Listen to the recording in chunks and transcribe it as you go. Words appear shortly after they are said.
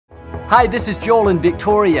Hi, this is Joel and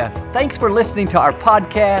Victoria. Thanks for listening to our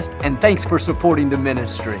podcast, and thanks for supporting the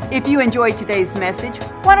ministry. If you enjoyed today's message,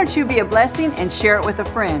 why don't you be a blessing and share it with a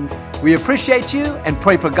friend? We appreciate you and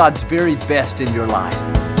pray for God's very best in your life.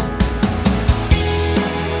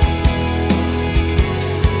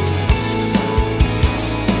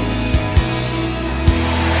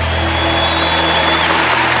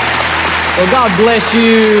 Well, God bless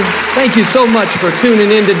you. Thank you so much for tuning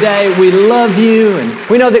in today. We love you, and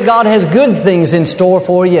we know that God has good things in store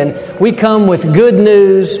for you, and we come with good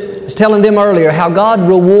news. I was telling them earlier how God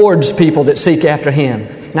rewards people that seek after Him.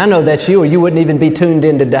 And I know that's you, or you wouldn't even be tuned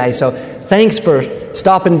in today. So thanks for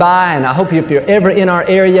stopping by, and I hope if you're ever in our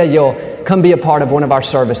area, you'll come be a part of one of our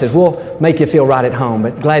services. We'll make you feel right at home,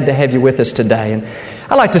 but glad to have you with us today. And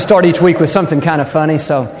I like to start each week with something kind of funny.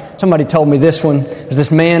 So somebody told me this one. There's this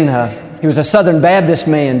man, he was a Southern Baptist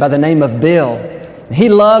man by the name of Bill. He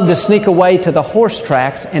loved to sneak away to the horse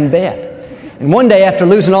tracks and bet. And one day, after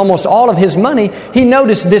losing almost all of his money, he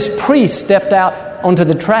noticed this priest stepped out onto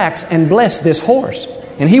the tracks and blessed this horse.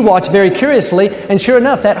 And he watched very curiously, and sure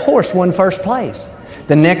enough, that horse won first place.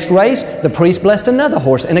 The next race, the priest blessed another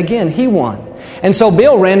horse, and again, he won. And so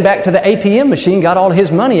Bill ran back to the ATM machine, got all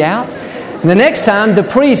his money out. And the next time, the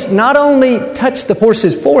priest not only touched the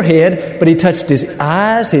horse's forehead, but he touched his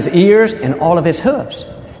eyes, his ears, and all of his hoofs.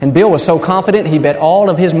 And Bill was so confident, he bet all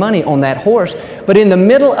of his money on that horse. But in the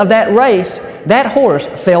middle of that race, that horse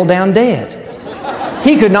fell down dead.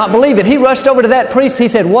 He could not believe it. He rushed over to that priest. He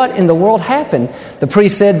said, "What in the world happened?" The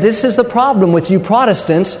priest said, "This is the problem with you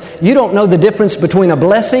Protestants. You don't know the difference between a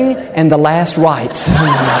blessing and the last rites."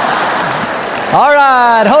 All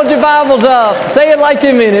right, hold your Bibles up. Say it like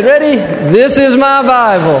you mean it. Ready? This is my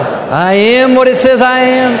Bible. I am what it says I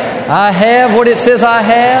am. I have what it says I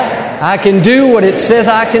have. I can do what it says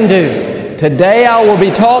I can do. Today I will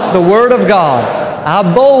be taught the Word of God.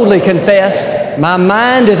 I boldly confess my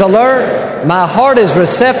mind is alert. My heart is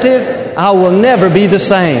receptive. I will never be the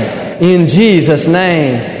same. In Jesus'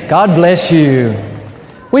 name, God bless you.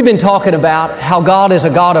 We've been talking about how God is a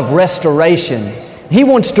God of restoration. He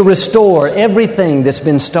wants to restore everything that's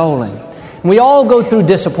been stolen. We all go through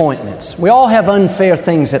disappointments. We all have unfair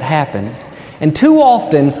things that happen. And too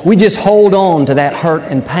often, we just hold on to that hurt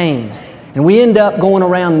and pain. And we end up going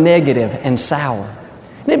around negative and sour.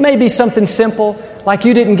 And it may be something simple, like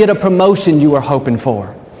you didn't get a promotion you were hoping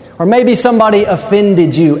for. Or maybe somebody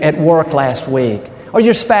offended you at work last week. Or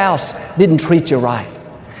your spouse didn't treat you right.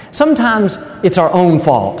 Sometimes it's our own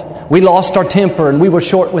fault. We lost our temper and we were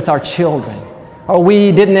short with our children. Or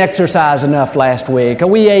we didn't exercise enough last week, or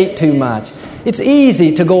we ate too much. It's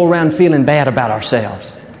easy to go around feeling bad about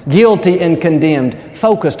ourselves, guilty and condemned,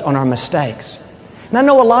 focused on our mistakes. And I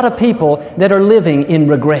know a lot of people that are living in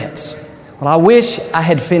regrets. Well, I wish I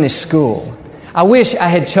had finished school. I wish I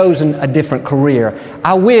had chosen a different career.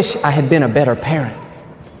 I wish I had been a better parent.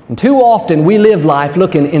 And too often we live life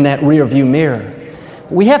looking in that rearview mirror.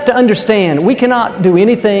 We have to understand we cannot do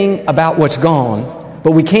anything about what's gone,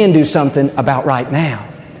 but we can do something about right now.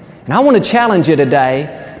 And I want to challenge you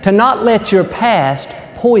today to not let your past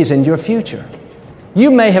poison your future. You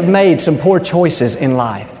may have made some poor choices in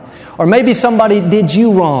life, or maybe somebody did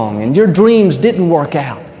you wrong and your dreams didn't work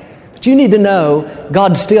out. But you need to know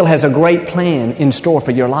God still has a great plan in store for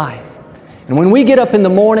your life. And when we get up in the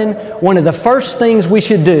morning, one of the first things we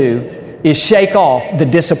should do is shake off the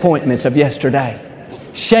disappointments of yesterday.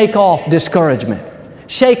 Shake off discouragement.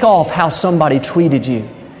 Shake off how somebody treated you.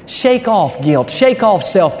 Shake off guilt. Shake off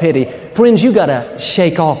self-pity. Friends, you got to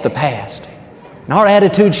shake off the past. And our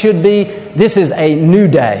attitude should be, this is a new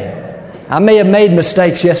day. I may have made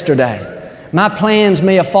mistakes yesterday. My plans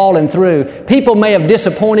may have fallen through. People may have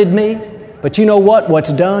disappointed me. But you know what?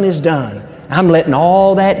 What's done is done. I'm letting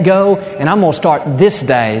all that go, and I'm going to start this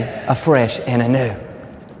day afresh and anew.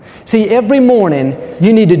 See, every morning,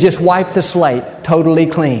 you need to just wipe the slate totally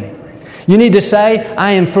clean. You need to say,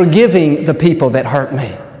 I am forgiving the people that hurt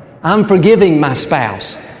me. I'm forgiving my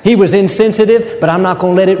spouse. He was insensitive, but I'm not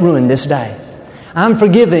going to let it ruin this day. I'm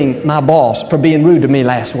forgiving my boss for being rude to me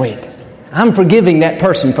last week. I'm forgiving that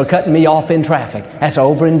person for cutting me off in traffic. That's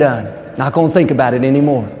over and done. Not going to think about it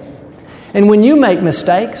anymore. And when you make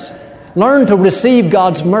mistakes, learn to receive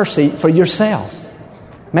God's mercy for yourself.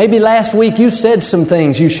 Maybe last week you said some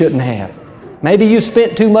things you shouldn't have. Maybe you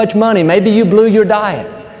spent too much money. Maybe you blew your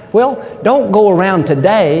diet. Well, don't go around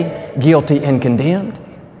today guilty and condemned.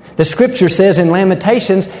 The Scripture says in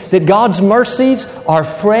Lamentations that God's mercies are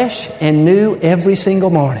fresh and new every single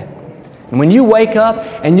morning. And when you wake up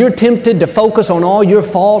and you're tempted to focus on all your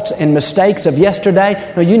faults and mistakes of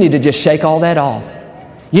yesterday, no, you need to just shake all that off.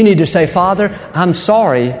 You need to say, Father, I'm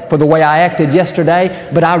sorry for the way I acted yesterday,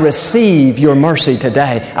 but I receive your mercy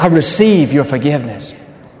today. I receive your forgiveness.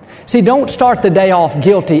 See, don't start the day off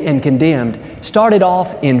guilty and condemned. Start it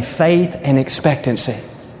off in faith and expectancy.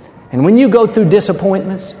 And when you go through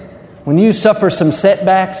disappointments, when you suffer some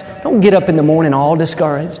setbacks, don't get up in the morning all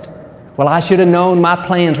discouraged. Well, I should have known my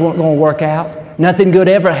plans weren't going to work out. Nothing good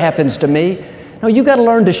ever happens to me. No, you got to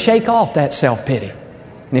learn to shake off that self-pity.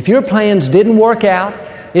 And if your plans didn't work out,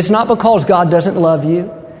 it's not because God doesn't love you.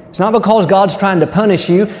 It's not because God's trying to punish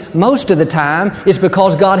you. Most of the time, it's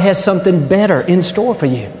because God has something better in store for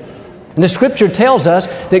you. And the Scripture tells us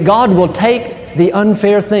that God will take the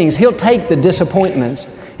unfair things. He'll take the disappointments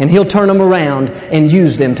and He'll turn them around and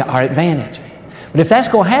use them to our advantage. But if that's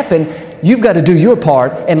going to happen, you've got to do your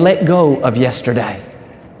part and let go of yesterday.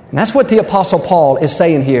 And that's what the Apostle Paul is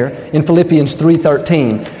saying here in Philippians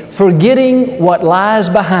 3:13. Forgetting what lies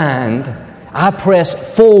behind, I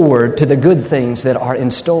press forward to the good things that are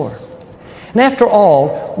in store. And after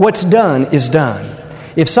all, what's done is done.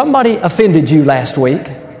 If somebody offended you last week,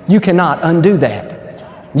 you cannot undo that.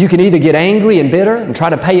 You can either get angry and bitter and try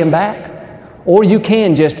to pay them back, or you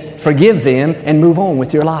can just forgive them and move on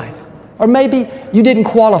with your life. Or maybe you didn't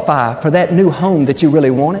qualify for that new home that you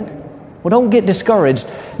really wanted. Well, don't get discouraged.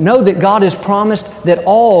 Know that God has promised that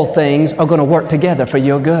all things are going to work together for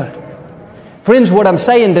your good. Friends, what I'm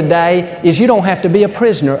saying today is you don't have to be a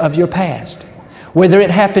prisoner of your past. Whether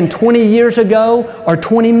it happened 20 years ago or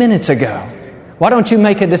 20 minutes ago, why don't you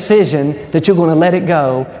make a decision that you're going to let it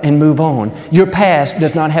go and move on? Your past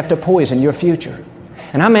does not have to poison your future.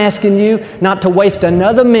 And I'm asking you not to waste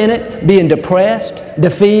another minute being depressed,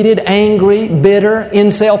 defeated, angry, bitter,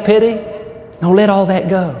 in self-pity. No, let all that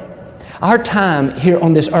go. Our time here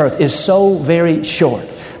on this earth is so very short.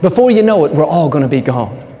 Before you know it, we're all going to be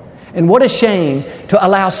gone. And what a shame to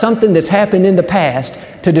allow something that's happened in the past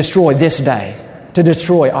to destroy this day, to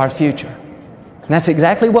destroy our future. And that's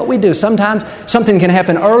exactly what we do. Sometimes something can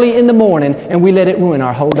happen early in the morning and we let it ruin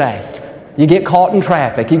our whole day. You get caught in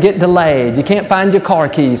traffic, you get delayed, you can't find your car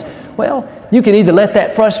keys. Well, you can either let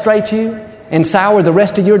that frustrate you and sour the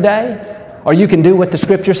rest of your day, or you can do what the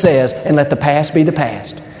Scripture says and let the past be the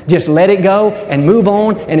past. Just let it go and move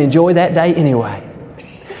on and enjoy that day anyway.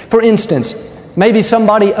 For instance, maybe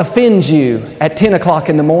somebody offends you at 10 o'clock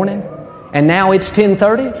in the morning and now it's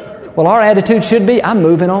 10:30. Well, our attitude should be, I'm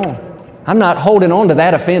moving on. I'm not holding on to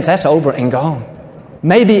that offense. That's over and gone.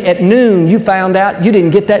 Maybe at noon you found out you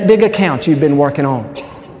didn't get that big account you've been working on.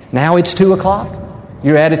 Now it's 2 o'clock.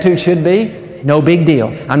 Your attitude should be, no big deal.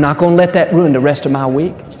 I'm not going to let that ruin the rest of my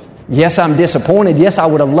week. Yes, I'm disappointed. Yes, I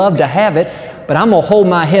would have loved to have it, but I'm going to hold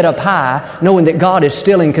my head up high knowing that God is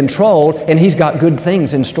still in control and He's got good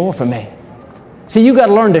things in store for me. See, you got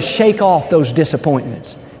to learn to shake off those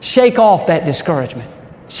disappointments. Shake off that discouragement.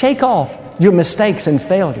 Shake off your mistakes and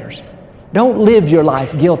failures. Don't live your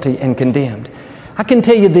life guilty and condemned. I can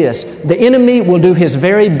tell you this, the enemy will do his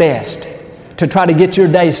very best to try to get your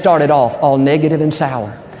day started off all negative and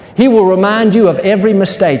sour. He will remind you of every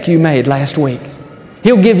mistake you made last week.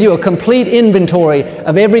 He'll give you a complete inventory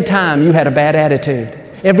of every time you had a bad attitude,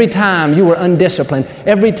 every time you were undisciplined,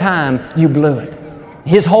 every time you blew it.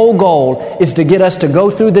 His whole goal is to get us to go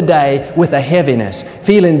through the day with a heaviness,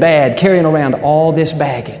 feeling bad, carrying around all this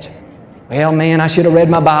baggage. Well, man, I should have read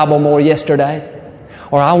my Bible more yesterday.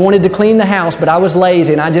 Or I wanted to clean the house, but I was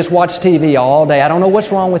lazy and I just watched TV all day. I don't know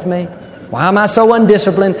what's wrong with me. Why am I so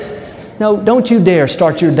undisciplined? No, don't you dare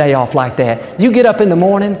start your day off like that. You get up in the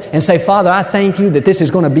morning and say, Father, I thank you that this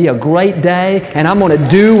is going to be a great day and I'm going to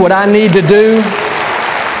do what I need to do.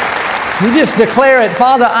 You just declare it,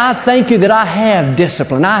 Father, I thank you that I have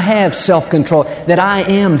discipline, I have self-control, that I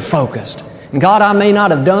am focused. And God, I may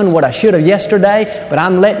not have done what I should have yesterday, but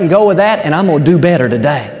I'm letting go of that and I'm going to do better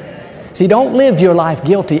today. See, don't live your life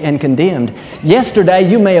guilty and condemned. Yesterday,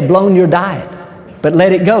 you may have blown your diet, but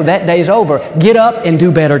let it go. That day's over. Get up and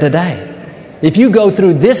do better today. If you go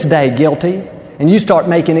through this day guilty and you start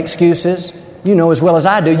making excuses, you know as well as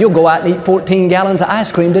I do, you'll go out and eat 14 gallons of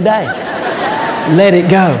ice cream today. Let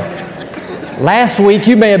it go. Last week,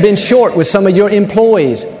 you may have been short with some of your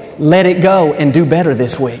employees. Let it go and do better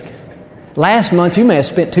this week. Last month, you may have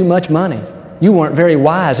spent too much money. You weren't very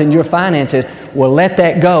wise in your finances. Well, let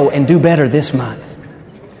that go and do better this month.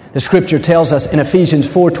 The Scripture tells us in Ephesians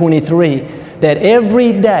 4:23 that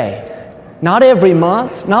every day, not every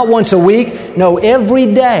month, not once a week, no,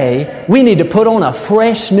 every day, we need to put on a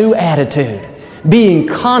fresh new attitude, being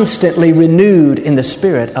constantly renewed in the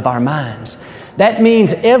spirit of our minds. That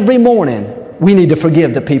means every morning we need to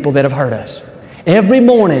forgive the people that have hurt us. Every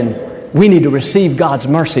morning we need to receive God's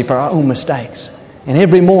mercy for our own mistakes. And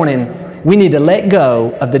every morning we need to let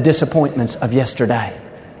go of the disappointments of yesterday.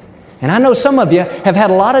 And I know some of you have had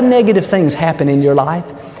a lot of negative things happen in your life,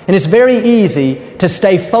 and it's very easy to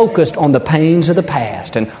stay focused on the pains of the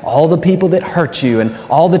past and all the people that hurt you and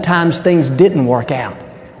all the times things didn't work out.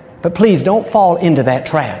 But please don't fall into that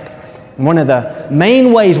trap. And one of the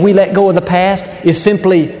main ways we let go of the past is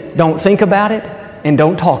simply don't think about it and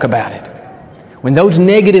don't talk about it. When those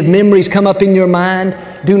negative memories come up in your mind,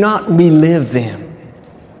 do not relive them.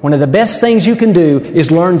 One of the best things you can do is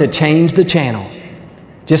learn to change the channel.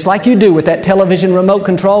 Just like you do with that television remote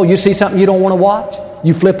control, you see something you don't want to watch,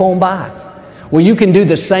 you flip on by. Well, you can do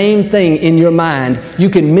the same thing in your mind. You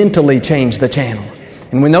can mentally change the channel.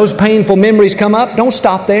 And when those painful memories come up, don't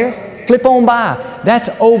stop there. Flip on by. That's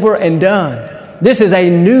over and done. This is a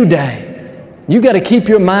new day. You got to keep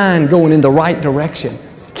your mind going in the right direction.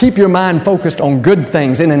 Keep your mind focused on good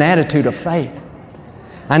things in an attitude of faith.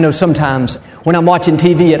 I know sometimes when I'm watching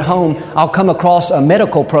TV at home, I'll come across a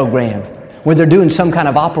medical program where they're doing some kind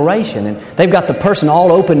of operation and they've got the person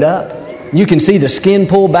all opened up. You can see the skin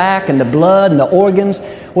pull back and the blood and the organs.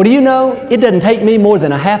 Well, do you know, it doesn't take me more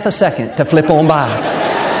than a half a second to flip on by.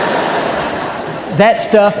 That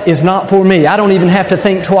stuff is not for me. I don't even have to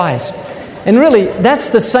think twice. And really, that's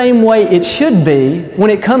the same way it should be when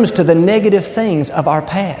it comes to the negative things of our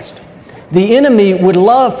past. The enemy would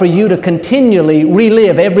love for you to continually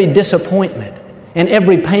relive every disappointment and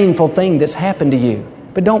every painful thing that's happened to you.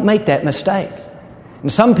 But don't make that mistake.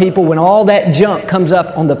 And some people, when all that junk comes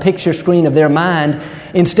up on the picture screen of their mind,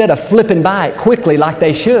 instead of flipping by it quickly like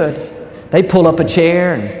they should, they pull up a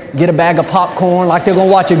chair and get a bag of popcorn like they're going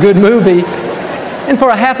to watch a good movie. And for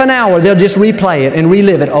a half an hour, they'll just replay it and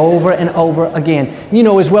relive it over and over again. You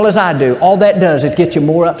know as well as I do, all that does is get you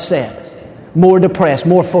more upset, more depressed,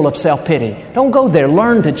 more full of self-pity. Don't go there.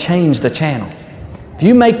 Learn to change the channel. If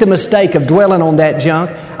you make the mistake of dwelling on that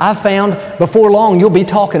junk, I've found before long you'll be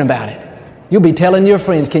talking about it. You'll be telling your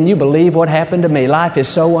friends, can you believe what happened to me? Life is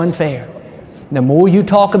so unfair. The more you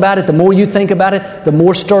talk about it, the more you think about it, the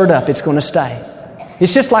more stirred up it's going to stay.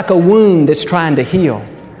 It's just like a wound that's trying to heal.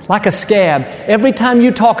 Like a scab. Every time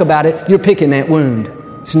you talk about it, you're picking that wound.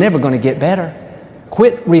 It's never going to get better.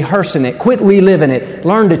 Quit rehearsing it. Quit reliving it.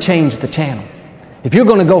 Learn to change the channel. If you're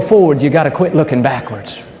going to go forward, you got to quit looking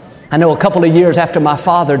backwards. I know a couple of years after my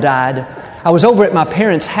father died, I was over at my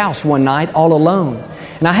parents' house one night all alone.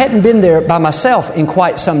 And I hadn't been there by myself in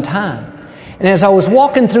quite some time. And as I was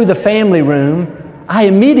walking through the family room, I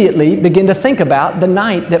immediately began to think about the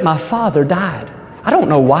night that my father died. I don't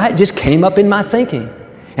know why, it just came up in my thinking.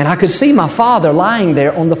 And I could see my father lying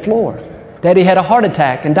there on the floor. Daddy had a heart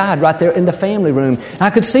attack and died right there in the family room. And I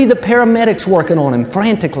could see the paramedics working on him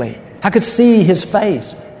frantically. I could see his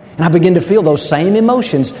face. And I began to feel those same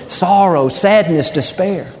emotions, sorrow, sadness,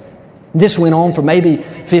 despair. This went on for maybe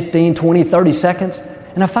 15, 20, 30 seconds.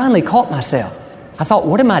 And I finally caught myself. I thought,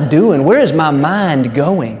 what am I doing? Where is my mind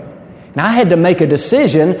going? And I had to make a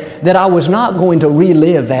decision that I was not going to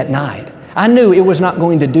relive that night. I knew it was not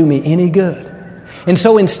going to do me any good. And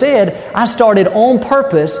so instead, I started on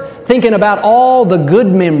purpose thinking about all the good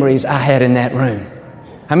memories I had in that room.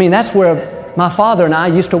 I mean, that's where my father and I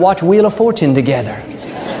used to watch Wheel of Fortune together.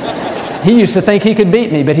 He used to think he could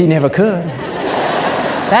beat me, but he never could.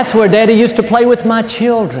 That's where Daddy used to play with my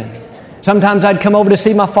children. Sometimes I'd come over to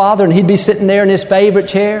see my father and he'd be sitting there in his favorite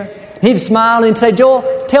chair. He'd smile and say,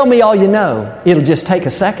 Joel, tell me all you know. It'll just take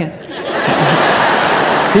a second.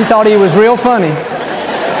 He thought he was real funny.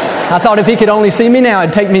 I thought if he could only see me now,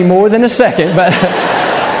 it'd take me more than a second.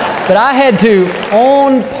 But I had to,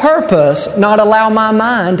 on purpose, not allow my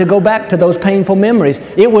mind to go back to those painful memories.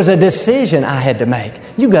 It was a decision I had to make.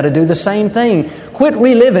 You've got to do the same thing. Quit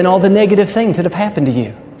reliving all the negative things that have happened to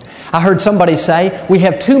you. I heard somebody say we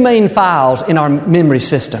have two main files in our memory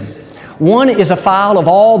system. One is a file of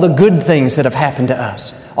all the good things that have happened to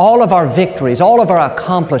us, all of our victories, all of our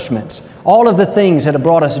accomplishments, all of the things that have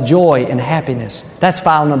brought us joy and happiness. That's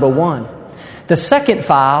file number one. The second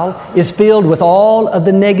file is filled with all of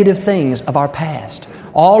the negative things of our past,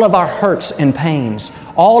 all of our hurts and pains,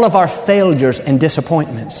 all of our failures and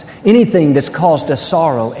disappointments, anything that's caused us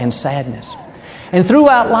sorrow and sadness. And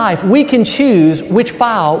throughout life, we can choose which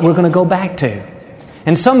file we're going to go back to.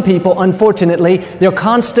 And some people, unfortunately, they're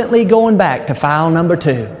constantly going back to file number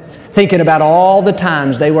 2, thinking about all the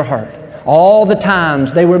times they were hurt, all the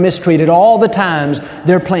times they were mistreated, all the times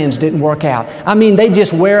their plans didn't work out. I mean, they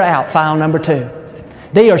just wear out file number 2.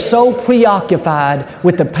 They are so preoccupied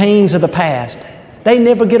with the pains of the past, they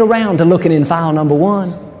never get around to looking in file number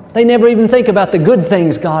 1. They never even think about the good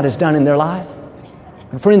things God has done in their life.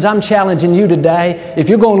 And friends, I'm challenging you today, if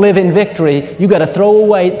you're going to live in victory, you've got to throw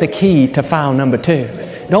away the key to file number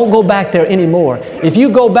 2. Don't go back there anymore. If you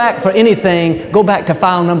go back for anything, go back to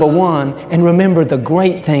file number 1 and remember the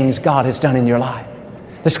great things God has done in your life.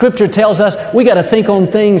 The Scripture tells us we got to think on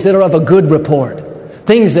things that are of a good report,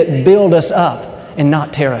 things that build us up and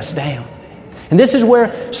not tear us down. And this is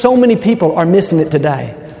where so many people are missing it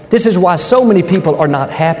today. This is why so many people are not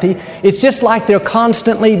happy. It's just like they're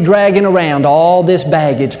constantly dragging around all this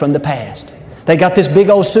baggage from the past. They got this big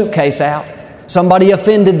old suitcase out. Somebody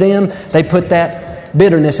offended them. They put that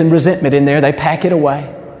bitterness and resentment in there. They pack it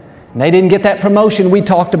away. And they didn't get that promotion we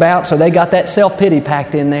talked about, so they got that self-pity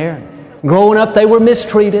packed in there. Growing up, they were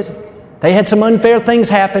mistreated. They had some unfair things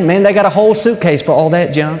happen. Man, they got a whole suitcase for all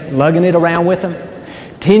that junk, lugging it around with them.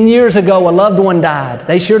 10 years ago, a loved one died.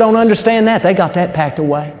 They sure don't understand that. They got that packed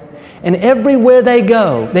away. And everywhere they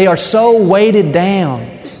go, they are so weighted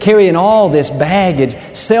down, carrying all this baggage,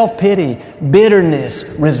 self-pity, bitterness,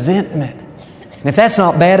 resentment. And if that's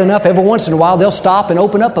not bad enough, every once in a while, they'll stop and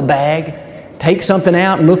open up a bag, take something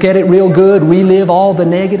out and look at it real good, relive all the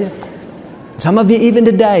negative. Some of you, even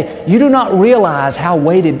today, you do not realize how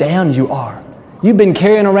weighted down you are. You've been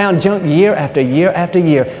carrying around junk year after year after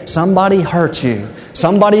year. Somebody hurt you.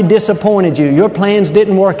 Somebody disappointed you. Your plans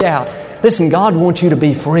didn't work out. Listen, God wants you to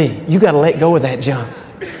be free. You got to let go of that junk.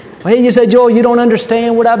 Well, you say, Joel, you don't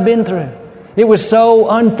understand what I've been through. It was so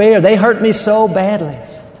unfair. They hurt me so badly.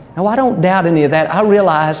 Now, I don't doubt any of that. I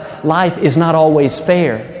realize life is not always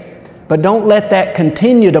fair. But don't let that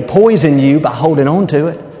continue to poison you by holding on to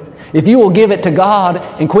it. If you will give it to God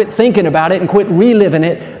and quit thinking about it and quit reliving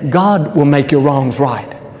it, God will make your wrongs right.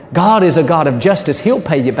 God is a God of justice. He'll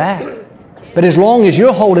pay you back. But as long as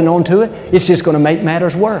you're holding on to it, it's just going to make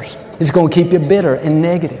matters worse. It's going to keep you bitter and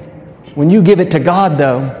negative. When you give it to God,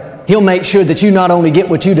 though, He'll make sure that you not only get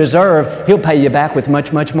what you deserve, He'll pay you back with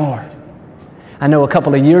much, much more. I know a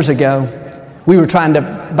couple of years ago, we were trying to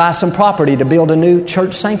buy some property to build a new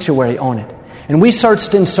church sanctuary on it. And we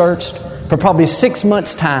searched and searched for probably 6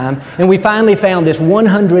 months' time, and we finally found this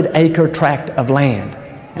 100-acre tract of land.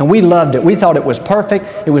 And we loved it. We thought it was perfect.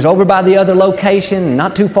 It was over by the other location,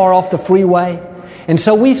 not too far off the freeway. And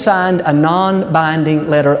so we signed a non-binding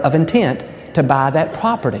letter of intent to buy that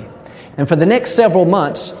property. And for the next several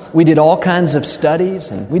months, we did all kinds of studies,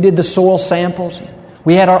 and we did the soil samples.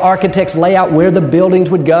 We had our architects lay out where the buildings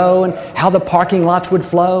would go and how the parking lots would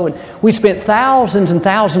flow. And we spent thousands and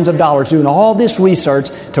thousands of dollars doing all this research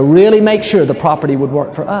to really make sure the property would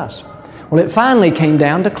work for us. Well, it finally came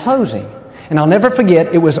down to closing. And I'll never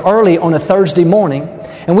forget, it was early on a Thursday morning,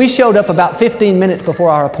 and we showed up about 15 minutes before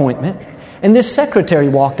our appointment. And this secretary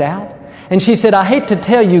walked out, and she said, I hate to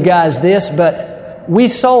tell you guys this, but we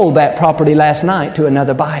sold that property last night to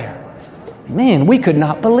another buyer. Man, we could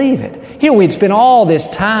not believe it. Here we'd spent all this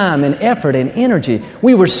time and effort and energy.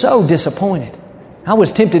 We were so disappointed. I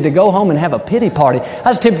was tempted to go home and have a pity party. I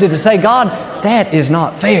was tempted to say, God, that is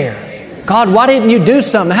not fair. God, why didn't you do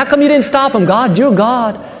something? How come you didn't stop them? God, you're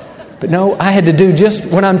God. But no, I had to do just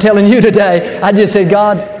what I'm telling you today. I just said,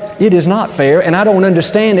 God, it is not fair, and I don't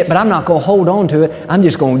understand it, but I'm not going to hold on to it. I'm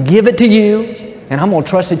just going to give it to you, and I'm going to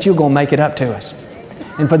trust that you're going to make it up to us.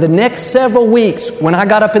 And for the next several weeks, when I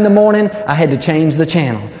got up in the morning, I had to change the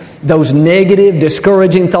channel. Those negative,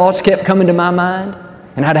 discouraging thoughts kept coming to my mind.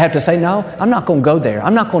 And I'd have to say, no, I'm not going to go there.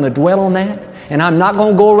 I'm not going to dwell on that. And I'm not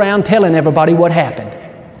going to go around telling everybody what happened.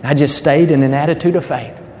 I just stayed in an attitude of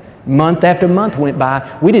faith. Month after month went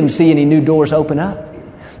by. We didn't see any new doors open up.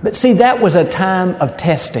 But see, that was a time of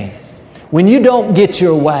testing. When you don't get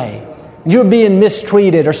your way, you're being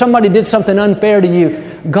mistreated, or somebody did something unfair to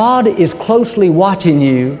you, God is closely watching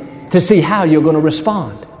you to see how you're going to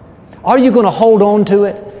respond. Are you going to hold on to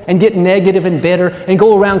it and get negative and bitter and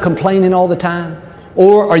go around complaining all the time?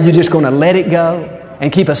 Or are you just going to let it go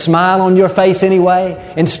and keep a smile on your face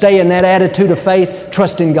anyway and stay in that attitude of faith,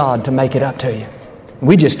 trusting God to make it up to you?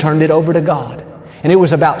 We just turned it over to God. And it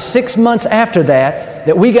was about 6 months after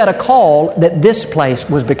that we got a call that this place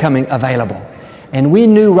was becoming available. And we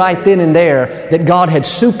knew right then and there that God had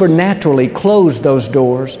supernaturally closed those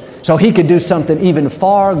doors so He could do something even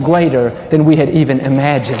far greater than we had even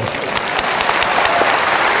imagined.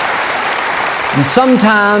 And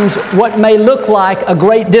sometimes what may look like a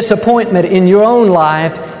great disappointment in your own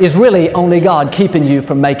life is really only God keeping you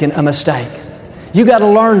from making a mistake. You got to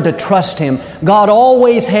learn to trust Him. God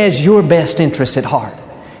always has your best interest at heart.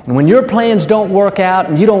 And when your plans don't work out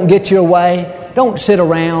and you don't get your way, don't sit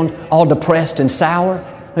around all depressed and sour.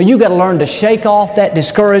 No, you got to learn to shake off that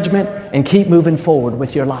discouragement and keep moving forward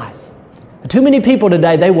with your life. Too many people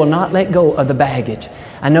today, they will not let go of the baggage.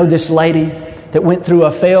 I know this lady that went through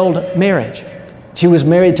a failed marriage. She was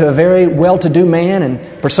married to a very well-to-do man,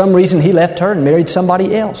 and for some reason he left her and married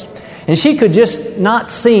somebody else. And she could just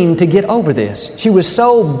not seem to get over this. She was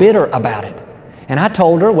so bitter about it. And I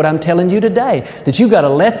told her what I'm telling you today, that you got to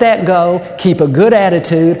let that go, keep a good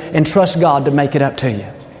attitude, and trust God to make it up to you.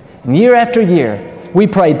 And year after year, we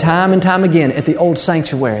prayed time and time again at the old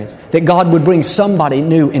sanctuary that God would bring somebody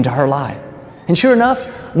new into her life. And sure enough,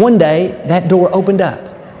 one day that door opened up.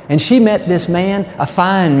 And she met this man, a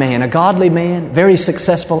fine man, a godly man, very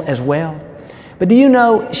successful as well. But do you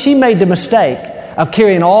know, she made the mistake of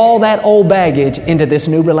carrying all that old baggage into this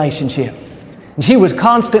new relationship. And she was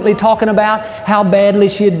constantly talking about how badly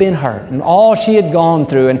she had been hurt and all she had gone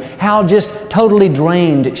through and how just totally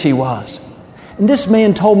drained she was. And this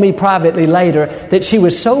man told me privately later that she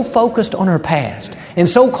was so focused on her past and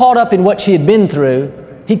so caught up in what she had been through,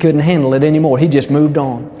 he couldn't handle it anymore. He just moved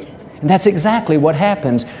on. And that's exactly what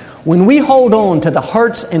happens. When we hold on to the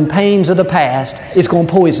hurts and pains of the past, it's going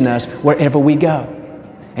to poison us wherever we go.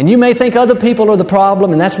 And you may think other people are the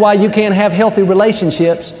problem, and that's why you can't have healthy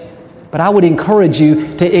relationships. But I would encourage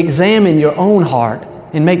you to examine your own heart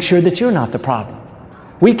and make sure that you're not the problem.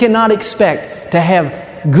 We cannot expect to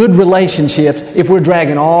have good relationships if we're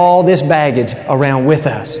dragging all this baggage around with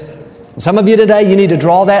us. And some of you today, you need to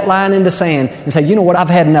draw that line in the sand and say, you know what, I've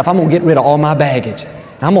had enough. I'm going to get rid of all my baggage.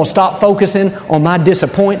 I'm going to stop focusing on my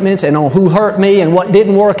disappointments and on who hurt me and what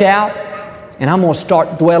didn't work out. And I'm going to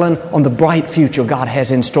start dwelling on the bright future God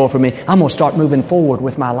has in store for me. I'm going to start moving forward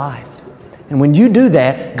with my life. And when you do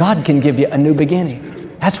that, God can give you a new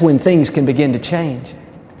beginning. That's when things can begin to change.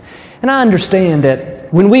 And I understand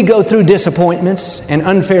that when we go through disappointments and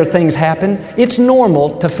unfair things happen, it's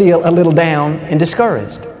normal to feel a little down and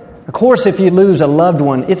discouraged. Of course, if you lose a loved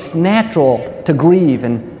one, it's natural to grieve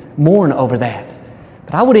and mourn over that.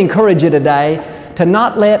 But I would encourage you today to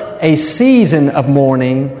not let a season of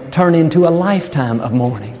mourning turn into a lifetime of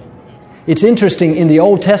mourning. It's interesting, in the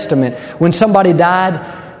Old Testament, when somebody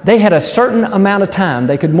died, they had a certain amount of time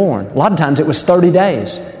they could mourn. A lot of times it was 30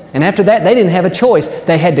 days. And after that, they didn't have a choice.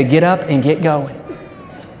 They had to get up and get going.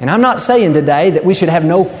 And I'm not saying today that we should have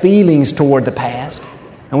no feelings toward the past,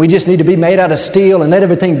 and we just need to be made out of steel and let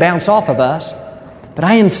everything bounce off of us. But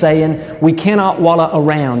I am saying we cannot wallow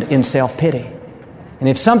around in self-pity. And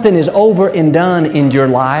if something is over and done in your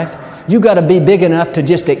life, you've got to be big enough to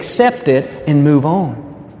just accept it and move on.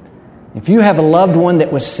 If you have a loved one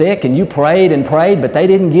that was sick and you prayed and prayed, but they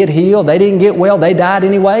didn't get healed, they didn't get well, they died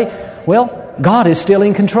anyway, well, God is still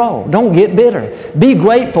in control. Don't get bitter. Be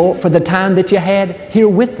grateful for the time that you had here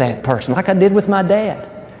with that person, like I did with my dad.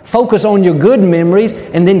 Focus on your good memories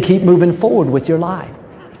and then keep moving forward with your life.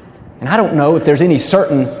 And I don't know if there's any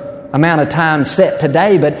certain amount of time set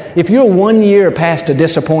today, but if you're 1 year past a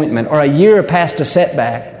disappointment or a year past a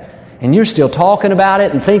setback and you're still talking about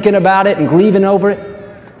it and thinking about it and grieving over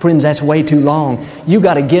it, friends, that's way too long. You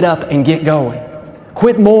got to get up and get going.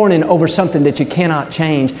 Quit mourning over something that you cannot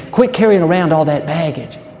change. Quit carrying around all that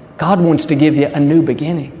baggage. God wants to give you a new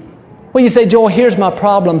beginning. Well, you say, Joel, here's my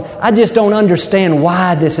problem. I just don't understand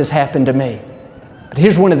why this has happened to me. But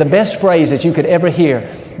here's one of the best phrases you could ever hear.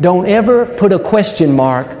 Don't ever put a question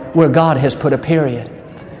mark where God has put a period.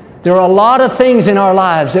 There are a lot of things in our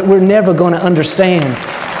lives that we're never going to understand.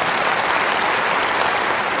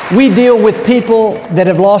 We deal with people that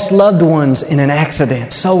have lost loved ones in an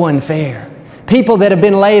accident. So unfair. People that have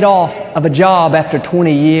been laid off of a job after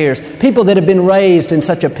 20 years. People that have been raised in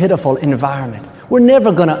such a pitiful environment. We're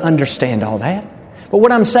never going to understand all that. But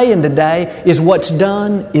what I'm saying today is what's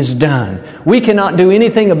done is done. We cannot do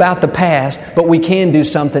anything about the past, but we can do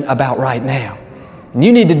something about right now. And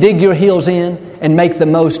you need to dig your heels in and make the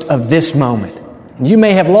most of this moment. You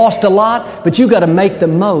may have lost a lot, but you've got to make the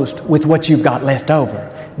most with what you've got left over.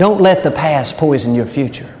 Don't let the past poison your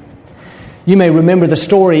future. You may remember the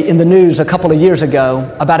story in the news a couple of years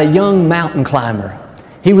ago about a young mountain climber.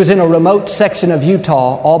 He was in a remote section of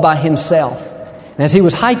Utah all by himself. And as he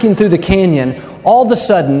was hiking through the canyon, all of a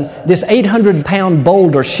sudden, this 800-pound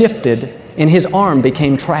boulder shifted and his arm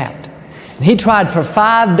became trapped. And he tried for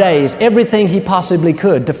 5 days everything he possibly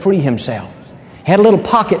could to free himself. He had a little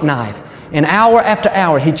pocket knife, and hour after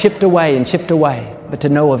hour he chipped away, but to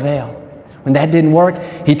no avail. When that didn't work,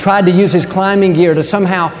 he tried to use his climbing gear to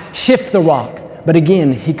somehow shift the rock, but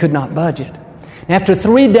again, he could not budge it. And after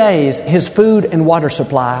 3 days, his food and water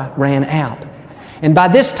supply ran out. And by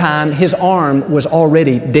this time, his arm was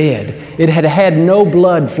already dead. It had had no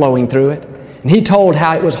blood flowing through it. And he told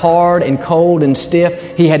how it was hard and cold and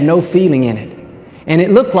stiff. He had no feeling in it. And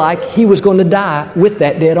it looked like he was going to die with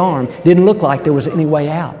that dead arm. Didn't look like there was any way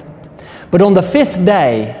out. But on the 5th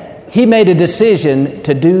day, he made a decision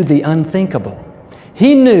to do the unthinkable.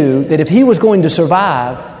 He knew that if he was going to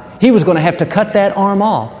survive, he was going to have to cut that arm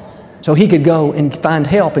off. so he could go and find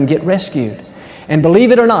help and get rescued. And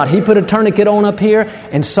believe it or not, he put a tourniquet on up here,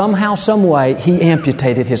 and somehow, some way, he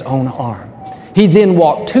amputated his own arm. He then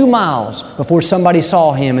walked 2 miles before somebody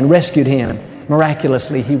saw him and rescued him.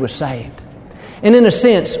 Miraculously, he was saved. And in a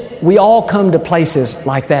sense, we all come to places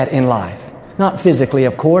like that in life. Not physically,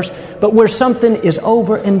 of course, but where something is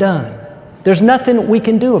over and done. There's nothing we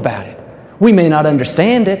can do about it. We may not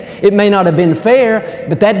understand it. It may not have been fair,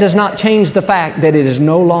 but that does not change the fact that it is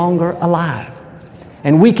no longer alive.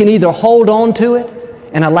 And we can either hold on to it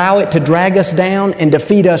and allow it to drag us down and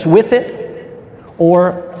defeat us with it,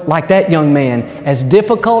 or like that young man, as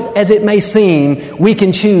difficult as it may seem, we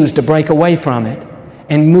can choose to break away from it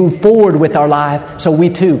and move forward with our life so we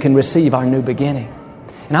too can receive our new beginning.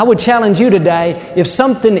 And I would challenge you today, if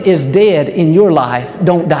something is dead in your life,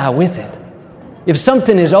 don't die with it. If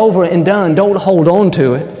something is over and done, don't hold on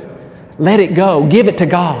to it. Let it go. Give it to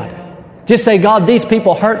God. Just say, God, these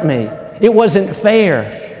people hurt me. It wasn't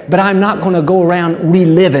fair, but I'm not going to go around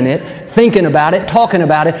reliving it, thinking about it, talking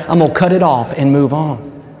about it. I'm going to cut it off and move on.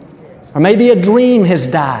 Or maybe a dream has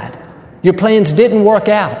died. Your plans didn't work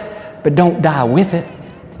out, but don't die with it.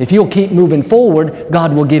 If you'll keep moving forward,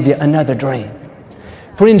 God will give you another dream.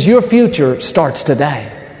 Friends, your future starts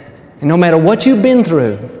today. And no matter what you've been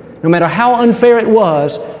through, no matter how unfair it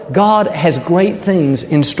was, God has great things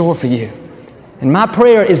in store for you. And my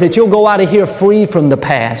prayer is that you'll go out of here free from the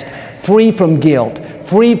past, free from guilt,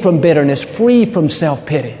 free from bitterness, free from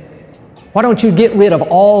self-pity. Why don't you get rid of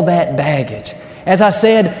all that baggage? As I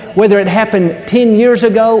said, whether it happened 10 years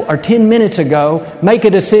ago or 10 minutes ago, make a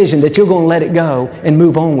decision that you're going to let it go and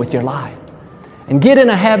move on with your life. And get in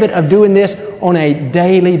a habit of doing this on a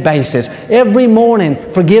daily basis. Every morning,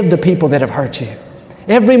 forgive the people that have hurt you.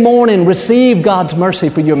 Every morning, receive God's mercy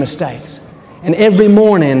for your mistakes. And every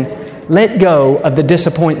morning, let go of the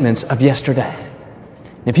disappointments of yesterday.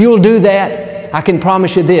 If you'll do that, I can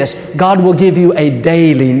promise you this, God will give you a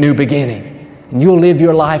daily new beginning. And you'll live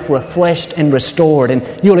your life refreshed and restored, and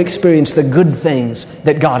you'll experience the good things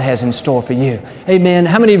that God has in store for you. Amen.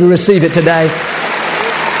 How many of you receive it today?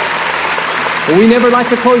 Well, we never like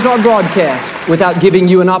to close our broadcast without giving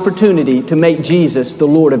you an opportunity to make Jesus the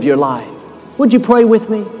Lord of your life. Would you pray with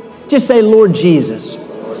me? Just say, Lord Jesus,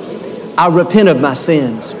 I repent of my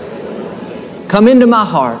sins. Come into my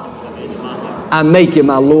heart. I make you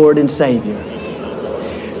my Lord and Savior.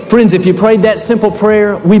 Friends, if you prayed that simple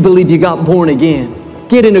prayer, we believe you got born again.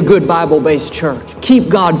 Get in a good Bible-based church. Keep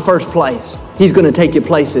God first place. He's going to take you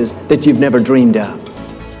places that you've never dreamed of.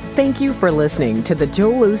 Thank you for listening to the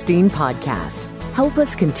Joel Osteen Podcast. Help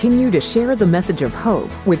us continue to share the message of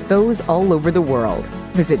hope with those all over the world.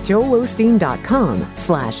 Visit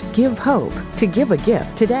joelosteen.com/givehope to give a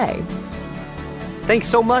gift today. Thanks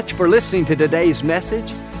so much for listening to today's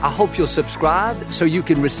message. I hope you'll subscribe so you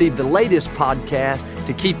can receive the latest podcast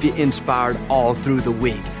to keep you inspired all through the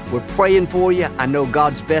week. We're praying for you. I know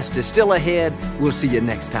God's best is still ahead. We'll see you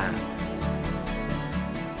next time.